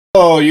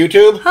Hello,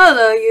 YouTube.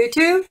 Hello,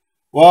 YouTube.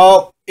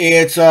 Well,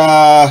 it's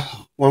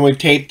when we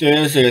tape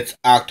this, it's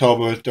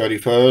October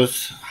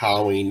 31st,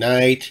 Halloween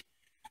night.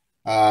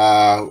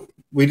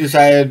 We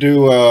decided to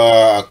do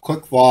a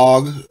quick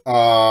vlog.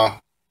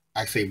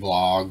 Actually,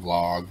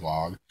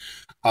 vlog.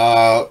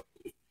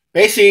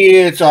 Basically,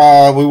 it's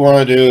we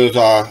want to do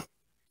is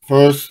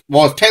first.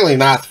 Well, it's technically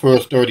not the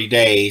first 30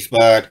 days,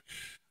 but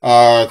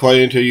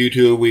according to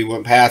YouTube, we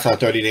went past our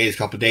 30 days a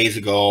couple of days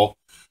ago.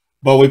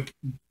 But we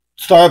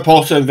started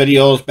posting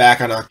videos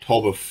back on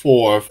October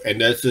 4th, and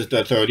this is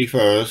the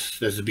 31st.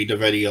 This will be the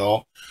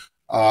video.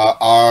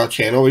 Our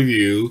channel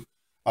review.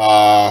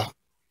 I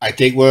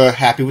think we're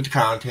happy with the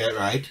content,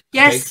 right?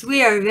 Yes,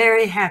 we are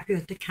very happy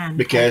with the content.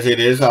 Because it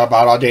is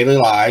about our daily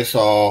lives,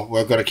 so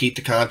we're going to keep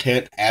the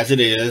content as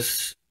it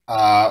is.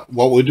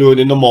 What we're doing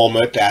in the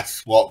moment,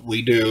 that's what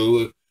we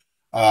do.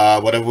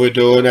 Whatever we're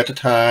doing at the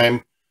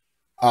time,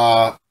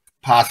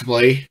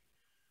 possibly.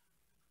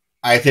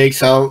 I think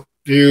some of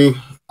you,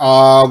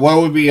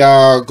 what would be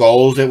our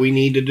goals that we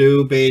need to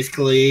do,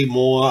 basically?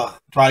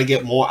 Try to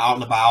get more out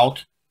and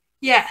about.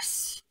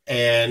 Yes.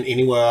 And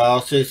anywhere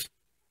else is.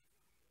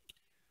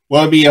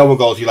 What would be other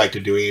goals you like to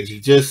do, Angie?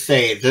 Just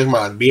say it. Just come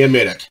on, be a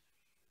minute.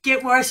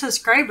 Get more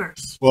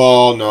subscribers.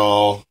 Well,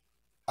 no.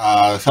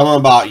 Something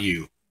about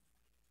you.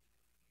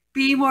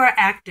 Be more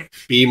active.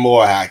 Be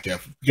more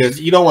active. Because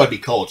you don't want to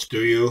be coached,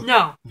 do you?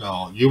 No.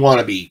 No. You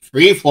want to be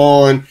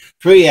free-flowing,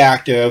 free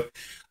active.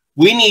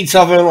 We need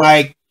something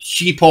like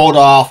she pulled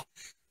off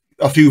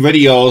a few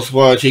videos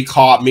where she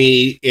caught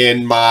me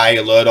in my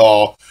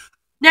little...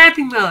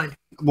 napping mode.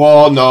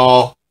 Well,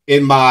 no.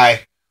 In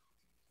my...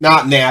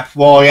 Not nap.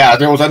 Well, yeah,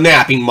 there was a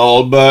napping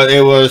mode, but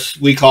it was,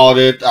 we called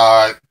it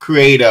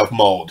creative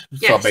mode.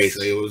 Yes. So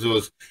basically, it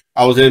was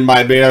I was in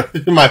my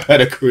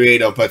bed,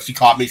 creative, but she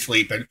caught me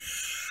sleeping.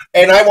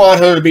 And I want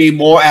her to be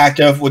more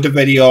active with the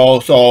video,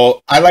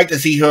 so I'd like to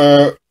see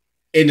her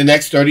in the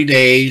next 30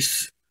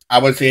 days. I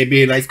would say it'd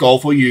be a nice goal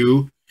for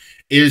you,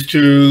 is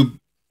to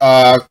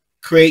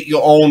create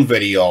your own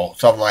video,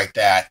 something like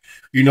that.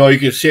 You know, you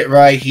can sit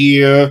right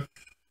here,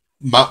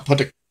 put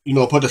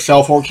the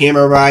cell phone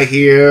camera right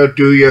here,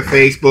 do your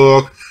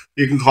Facebook.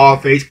 You can call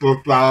it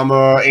Facebook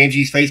drama,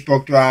 Angie's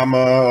Facebook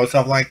drama, or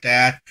something like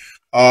that.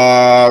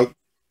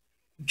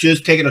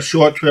 Just taking a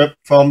short trip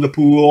from the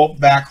pool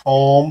back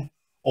home,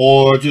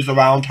 or just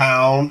around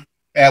town.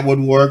 That would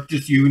work.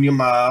 Just you and your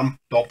mom.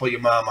 Don't put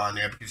your mom on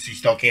there because she's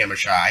still camera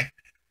shy,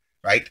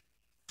 right?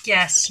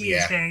 Yes, she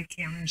is very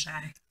camera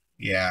shy.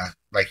 Yeah,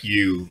 like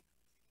you.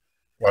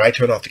 When I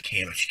turn off the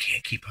camera, she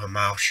can't keep her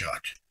mouth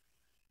shut.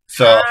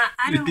 So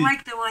I don't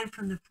like the one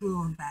from the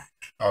pool and back.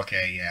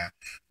 Okay, yeah.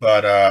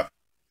 But,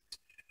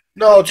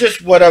 no,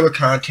 just whatever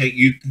content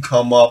you can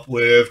come up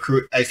with.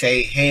 I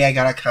say, hey, I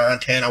got a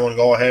content. I want to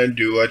go ahead and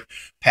do it.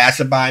 Pass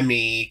it by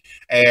me.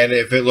 And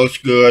if it looks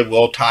good,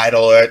 we'll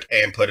title it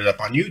and put it up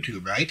on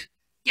YouTube, right?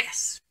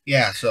 Yes.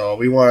 Yeah, so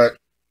we're going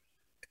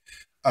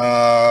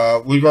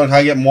to try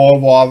to get more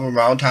involved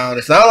around town.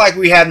 It's not like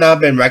we have not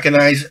been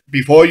recognized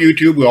before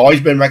YouTube. We've always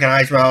been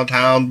recognized around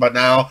town, but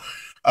now...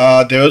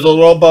 there's a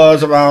little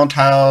buzz around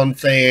town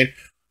saying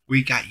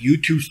we got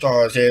YouTube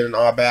stars in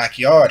our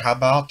backyard. How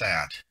about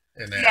that?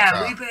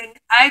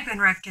 I've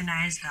been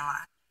recognized a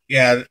lot.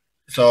 Yeah,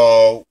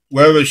 so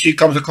wherever she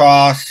comes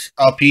across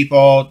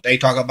people, they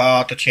talk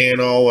about the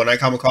channel. When I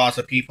come across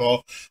the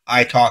people,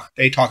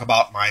 they talk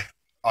about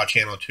our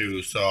channel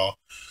too. So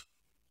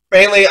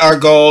mainly our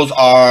goals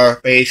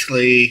are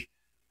basically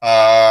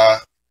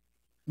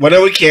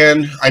whenever we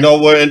can. I know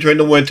we're entering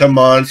the winter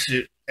months.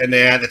 And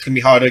it's gonna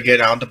be hard to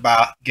get out and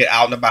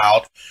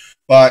about,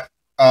 but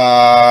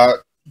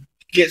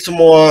get some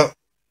more.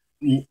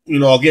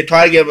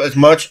 Try to get as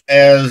much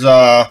as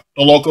the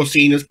local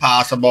scene as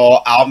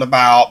possible, out and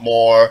about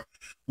more.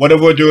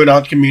 Whatever we're doing out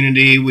in the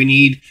community, we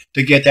need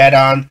to get that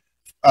on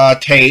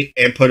tape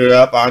and put it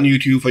up on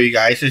YouTube for you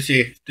guys to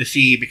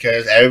see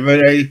because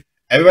everybody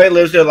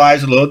lives their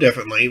lives a little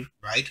differently,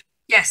 right?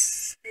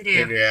 Yes, they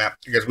do. Yeah,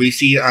 because we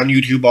see it on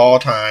YouTube all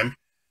the time.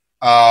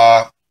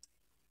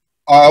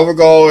 Our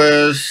goal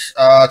is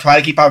try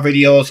to keep our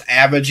videos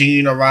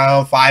averaging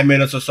around 5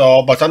 minutes or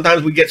so, but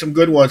sometimes we get some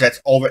good ones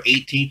that's over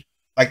 18.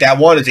 Like that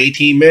one is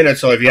 18 minutes,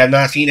 so if you have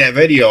not seen that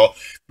video,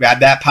 grab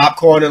that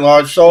popcorn and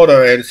large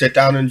soda and sit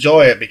down and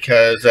enjoy it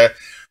because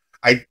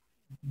I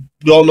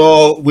don't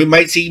know, we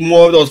might see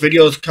more of those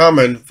videos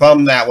coming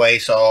from that way.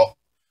 So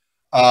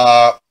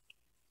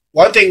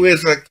one thing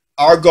is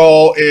our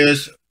goal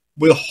is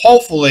we'll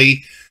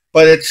hopefully,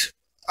 but it's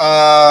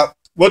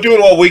we're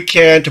doing what we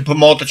can to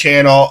promote the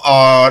channel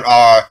on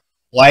our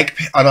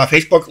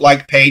Facebook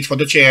like page for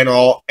the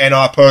channel and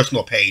our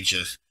personal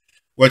pages,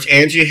 which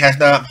Angie has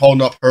not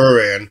holding up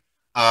her in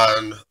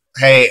on.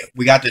 Hey,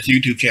 we got this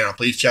YouTube channel.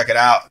 Please check it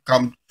out.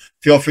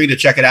 Feel free to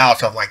check it out.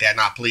 Something like that.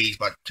 Not please,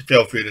 but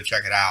feel free to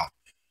check it out.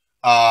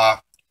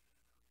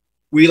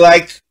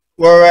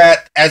 We're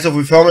at, as if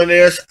we're filming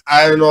this,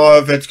 I don't know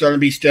if it's going to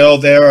be still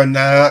there or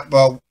not,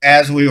 but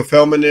as we were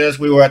filming this,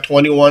 we were at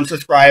 21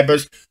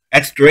 subscribers.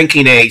 That's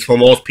drinking age for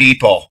most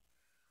people.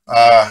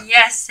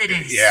 Yes, it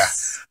is. Yeah,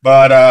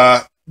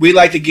 but we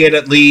like to get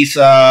at least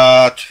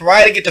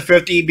try to get to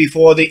 50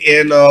 before the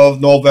end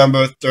of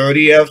November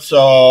 30th.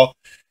 So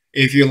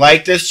if you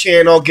like this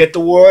channel, get the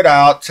word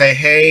out. Say,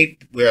 hey,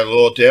 we're a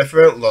little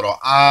different, a little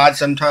odd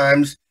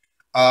sometimes.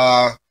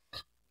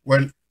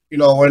 When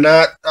we're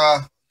not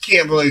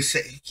can't really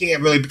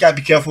gotta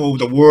be careful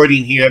with the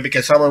wording here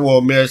because someone will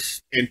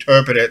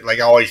misinterpret it like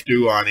I always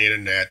do on the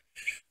internet.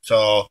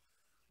 So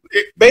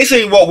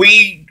basically what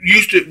we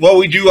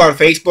do on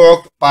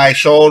Facebook by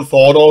showing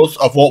photos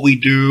of what we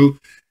do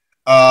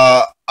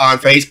on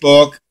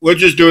Facebook, we're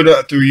just doing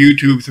it through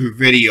YouTube through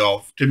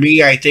video. To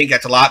me, I think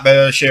that's a lot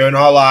better sharing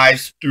our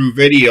lives through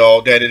video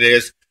than it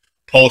is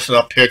posting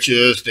up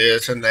pictures,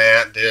 this and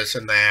that,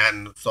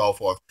 and so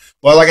forth.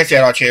 Well, like I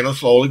said, our channel's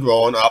slowly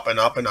growing up and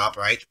up and up,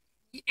 right?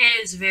 It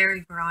is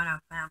very grown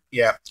up now.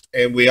 Yeah,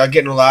 and we are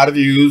getting a lot of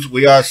views.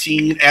 We are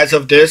seeing, as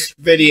of this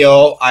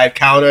video, I've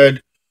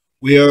counted,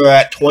 we are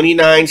at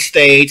 29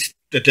 states.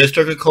 The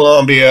District of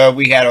Columbia,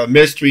 we had a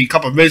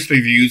couple of mystery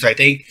views. I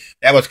think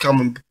that was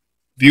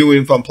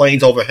viewing from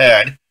planes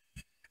overhead.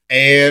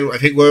 And I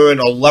think we're in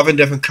 11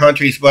 different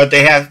countries, but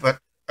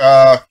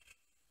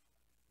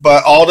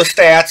but all the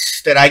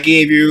stats that I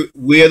gave you,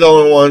 we're the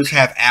only ones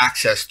have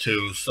access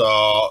to.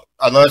 So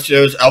unless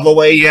there's other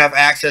way you have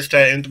access to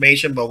that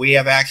information, but we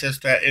have access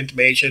to that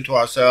information to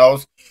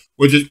ourselves,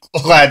 we're just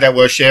glad that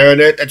we're sharing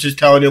it. That's just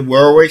telling you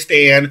where we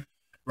stand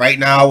right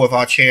now with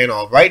our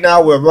channel. Right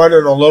now we're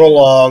running a little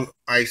long.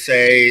 I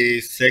say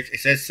it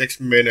says 6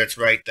 minutes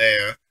right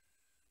there.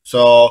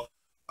 So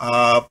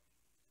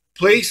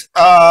please,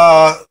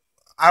 I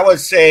would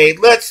say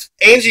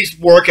Angie's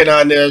working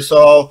on this,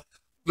 so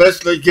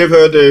let's give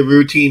her the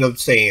routine of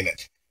saying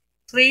it.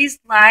 Please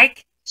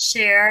like,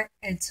 share,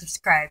 and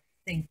subscribe.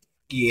 Thank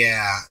you.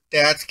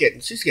 Yeah,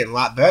 she's getting a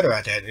lot better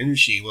at that, isn't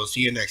she? We'll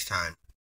see you next time.